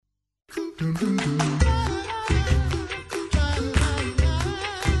You're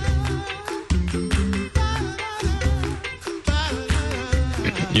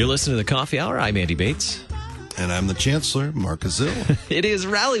listening to the Coffee Hour. I'm Andy Bates. And I'm the Chancellor, Mark Azil. It is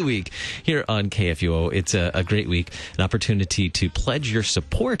Rally Week here on KFUO. It's a great week, an opportunity to pledge your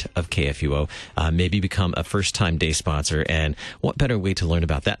support of KFUO, maybe become a first-time day sponsor. And what better way to learn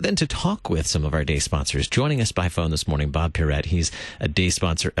about that than to talk with some of our day sponsors? Joining us by phone this morning, Bob Pierret. He's a day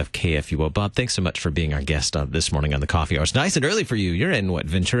sponsor of KFUO. Bob, thanks so much for being our guest this morning on the Coffee Hour. It's nice and early for you. You're in,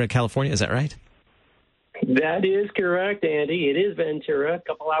 Ventura, California? Is that right? That is correct, Andy. It is Ventura, a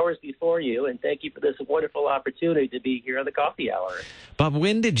couple hours before you, and thank you for this wonderful opportunity to be here on the Coffee Hour. Bob,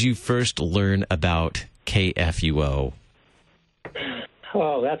 when did you first learn about KFUO?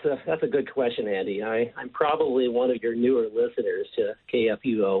 Oh, that's a good question, Andy. I'm probably one of your newer listeners to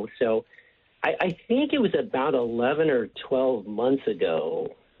KFUO, so I think it was about 11 or 12 months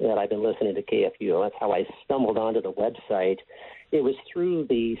ago that I've been listening to KFUO. That's how I stumbled onto the website. It was through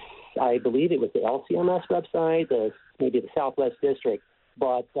I believe it was the LCMS website, maybe the Southwest District.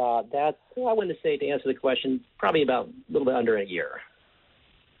 But that's, I want to say, to answer the question, probably about a little bit under a year.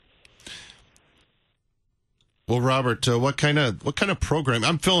 Well, Robert, what kind of program?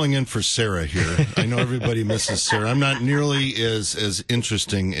 I'm filling in for Sarah here. I know everybody misses Sarah. I'm not nearly as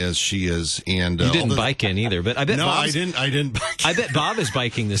interesting as she is. And you didn't bike in either, but I bet I didn't bike. I bet Bob is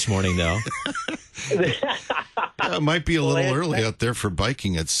biking this morning, though. It might be a little early out there for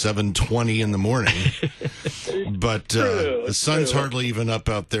biking at 7:20 in the morning, but the sun's hardly even up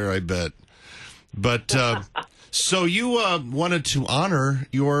out there, I bet. But so you wanted to honor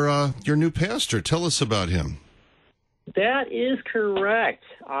your new pastor. Tell us about him. That is correct.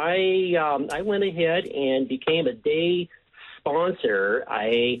 I went ahead and became a day sponsor.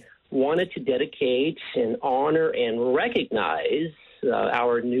 I wanted to dedicate and honor and recognize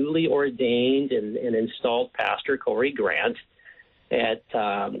our newly ordained and installed pastor, Corey Grant, at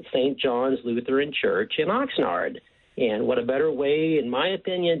St. John's Lutheran Church in Oxnard. And what a better way, in my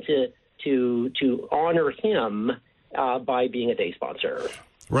opinion, to honor him by being a day sponsor.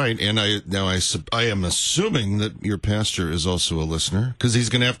 Right, and I am assuming that your pastor is also a listener, because he's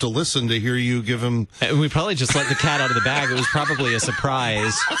going to have to listen to hear you give him... We probably just let the cat out of the bag. It was probably a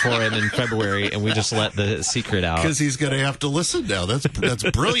surprise for him in February, and we just let the secret out. Because he's going to have to listen now. That's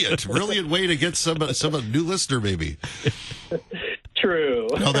brilliant. Brilliant way to get some new listener, maybe. True.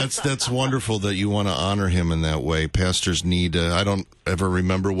 No, that's wonderful that you want to honor him in that way. Pastors need... I don't ever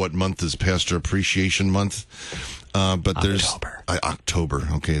remember what month is Pastor Appreciation Month. But there's October.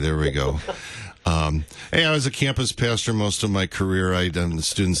 Okay, there we go. Hey, I was a campus pastor most of my career. The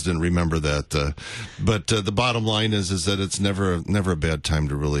students didn't remember that. But the bottom line is that it's never a bad time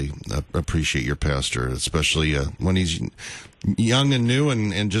to really appreciate your pastor, especially when he's young and new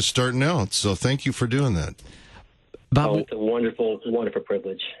and just starting out. So thank you for doing that. Bob, it's a wonderful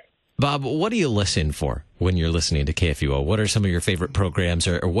privilege. Bob, what do you listen for when you're listening to KFUO? What are some of your favorite programs,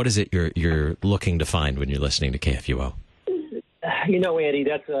 or what is it you're looking to find when you're listening to KFUO? You know, Andy,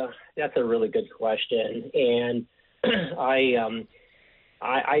 that's a really good question, and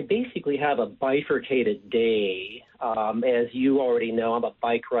I basically have a bifurcated day. As you already know, I'm a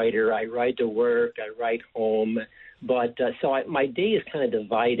bike rider. I ride to work, I ride home, but my day is kind of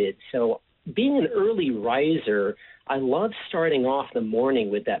divided. So being an early riser, I love starting off the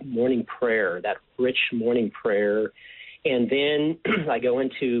morning with that morning prayer, that rich morning prayer. And then I go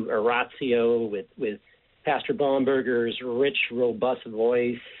into oratio with Pastor Baumberger's rich, robust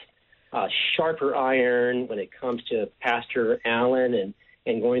voice, sharper iron when it comes to Pastor Allen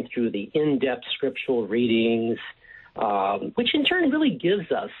and going through the in-depth scriptural readings, which in turn really gives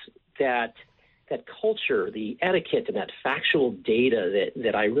us that culture, the etiquette, and that factual data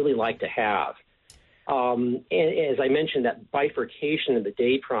that I really like to have. And as I mentioned, that bifurcation of the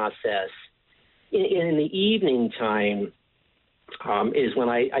day process in the evening time is when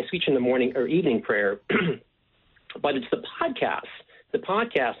I switch in the morning or evening prayer. But it's the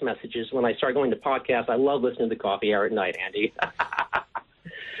podcast messages. When I start going to podcasts, I love listening to the Coffee Hour at night, Andy.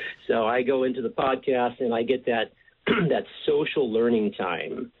 So I go into the podcast and I get that social learning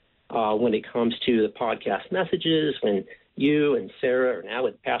time when it comes to the podcast messages, when you and Sarah are now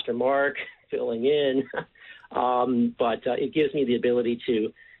with Pastor Mark filling in, but it gives me the ability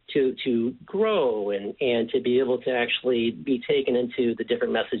to grow and to be able to actually be taken into the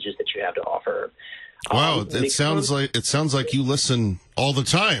different messages that you have to offer. Wow, it sounds like you listen all the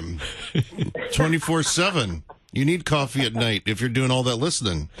time, 24/7. You need coffee at night if you're doing all that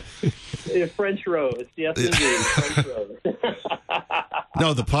listening. French roast, yes, indeed, French roast.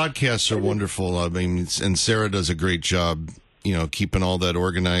 No, the podcasts are wonderful. I mean, and Sarah does a great job keeping all that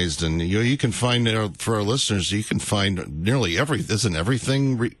organized. And you can find, for our listeners, you can find nearly isn't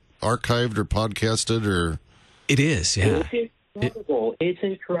everything archived or podcasted or? It is, yeah. It's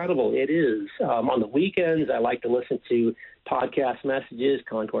incredible. It is. On the weekends, I like to listen to podcast messages,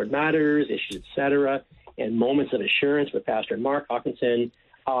 Concord Matters, Issues, etc., and Moments of Assurance with Pastor Mark Hawkinson.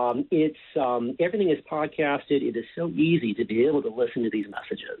 Everything is podcasted. It is so easy to be able to listen to these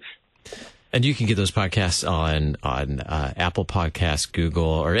messages. And you can get those podcasts on Apple Podcasts, Google,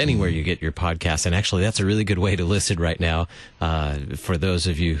 or anywhere you get your podcasts. And actually, that's a really good way to listen right now. For those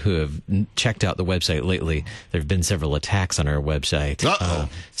of you who have checked out the website lately, there have been several attacks on our website.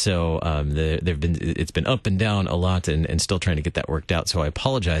 It's been up and down a lot, and still trying to get that worked out. So I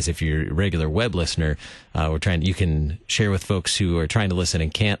apologize if you're a regular web listener. You can share with folks who are trying to listen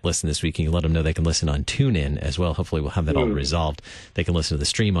and can't listen this week. And you let them know they can listen on TuneIn as well. Hopefully, we'll have that all resolved. They can listen to the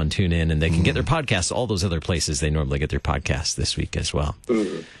stream on TuneIn, and they can get their podcasts all those other places they normally get their podcasts this week as well.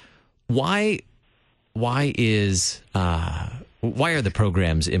 Why are the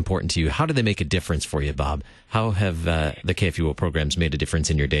programs important to you? How do they make a difference for you, Bob? How have the KFUO programs made a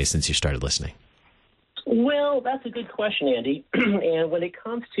difference in your day since you started listening? Well, that's a good question, Andy. And when it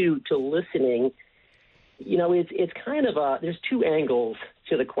comes to listening, it's kind of there's two angles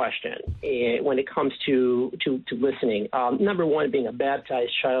to the question when it comes to listening. Number one, being a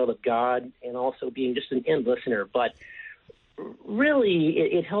baptized child of God, and also being just an end listener. But really,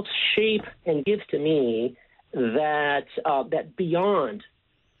 it helps shape and gives to me that beyond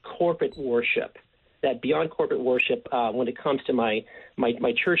corporate worship, when it comes to my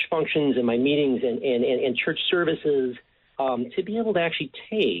church functions and my meetings and church services, to be able to actually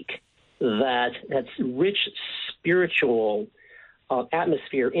take that's rich spiritual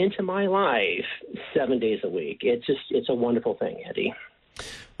atmosphere into my life 7 days a week. It's a wonderful thing, Andy.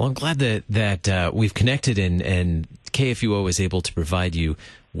 Well, I'm glad that we've connected and KFUO is able to provide you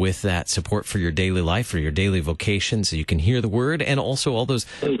with that support for your daily life, for your daily vocation, so you can hear the word, and also all those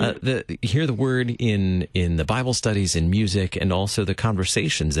hear the word in the Bible studies, in music, and also the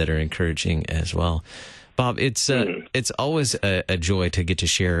conversations that are encouraging as well. Bob, it's always a joy to get to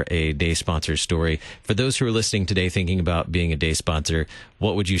share a day sponsor story. For those who are listening today thinking about being a day sponsor,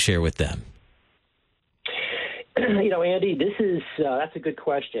 what would you share with them? Andy, that's a good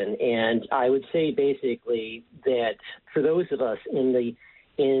question, and I would say basically that for those of us in the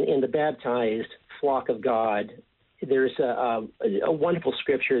baptized flock of God, there's a wonderful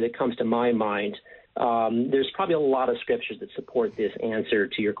scripture that comes to my mind. There's probably a lot of scriptures that support this answer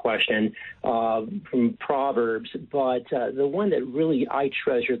to your question from Proverbs, but the one that really I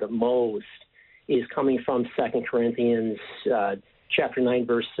treasure the most is coming from 2 Corinthians chapter 9,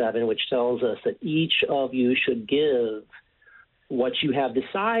 verse 7, which tells us that each of you should give what you have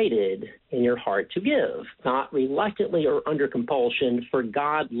decided in your heart to give, not reluctantly or under compulsion, for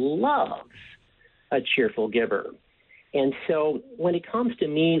God loves a cheerful giver. And so when it comes to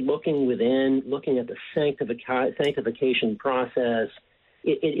me looking within, looking at the sanctification process,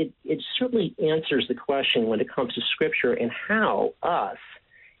 it certainly answers the question when it comes to Scripture and how us,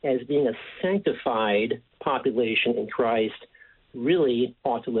 as being a sanctified population in Christ, really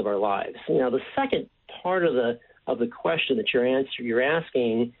ought to live our lives. Now, the second part of the question that you're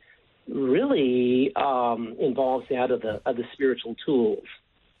asking really involves that of the spiritual tools,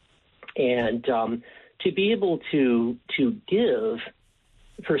 and to be able to give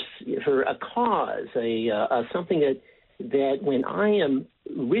for a cause, something that when I am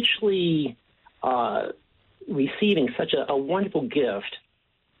richly receiving such a wonderful gift,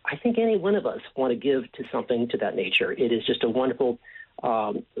 I think any one of us want to give to something to that nature. It is just a wonderful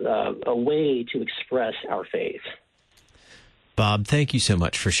a way to express our faith. Bob, thank you so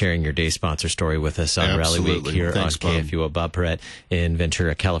much for sharing your day sponsor story with us on Rally Week here on KFUO. Bob Pierret in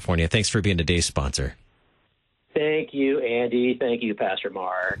Ventura, California. Thanks for being a day sponsor. Thank you, Andy. Thank you, Pastor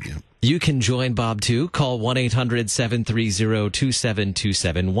Mark. Yeah. You can join Bob, too. Call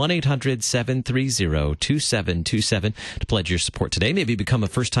 1-800-730-2727, 1-800-730-2727 to pledge your support today. Maybe become a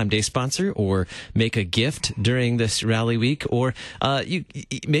first-time day sponsor or make a gift during this rally week. Or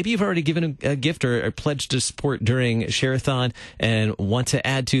maybe you've already given a gift or pledged to support during Share-a-thon and want to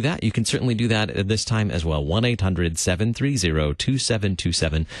add to that. You can certainly do that at this time as well.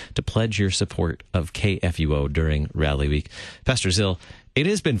 1-800-730-2727 to pledge your support of KFUO during Rally Week. Pastor Zill, it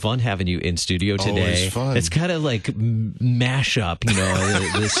has been fun having you in studio today. Always fun. It's kind of like mashup,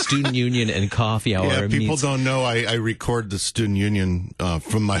 the Student Union and Coffee Hour. Yeah, people don't know I record the Student Union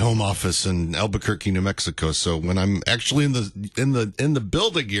from my home office in Albuquerque, New Mexico. So when I'm actually in the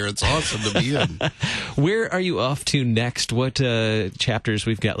building here, it's awesome to be in. Where are you off to next? What chapters?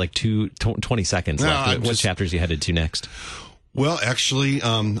 We've got like 20 seconds left. What chapters are you headed to next? Well, actually,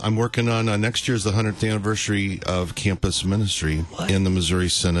 I'm working on next year's the 100th anniversary of campus ministry in the Missouri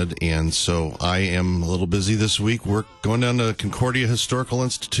Synod, and so I am a little busy this week. We're going down to Concordia Historical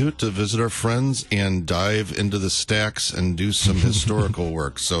Institute to visit our friends and dive into the stacks and do some historical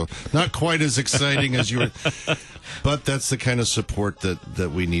work. So not quite as exciting as you were, but that's the kind of support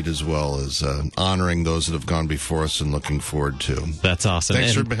that we need as well, as honoring those that have gone before us and looking forward to. That's awesome.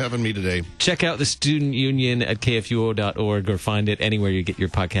 Thanks for having me today. Check out the Student Union at kfuo.org or find it anywhere you get your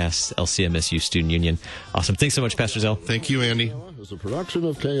podcasts, LCMSU Student Union. Awesome. Thanks so much, Pastor Zell. Thank you, Andy. Is a production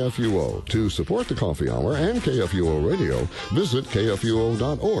of KFUO. To support the Coffee Hour and KFUO Radio, visit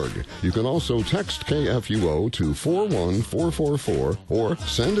kfuo.org. You can also text KFUO to 41444 or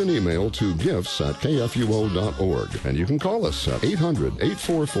send an email to gifts@kfuo.org. And you can call us at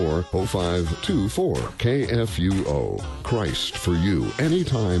 800-844-0524. KFUO. Christ for you,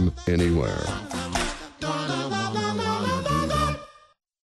 anytime, anywhere.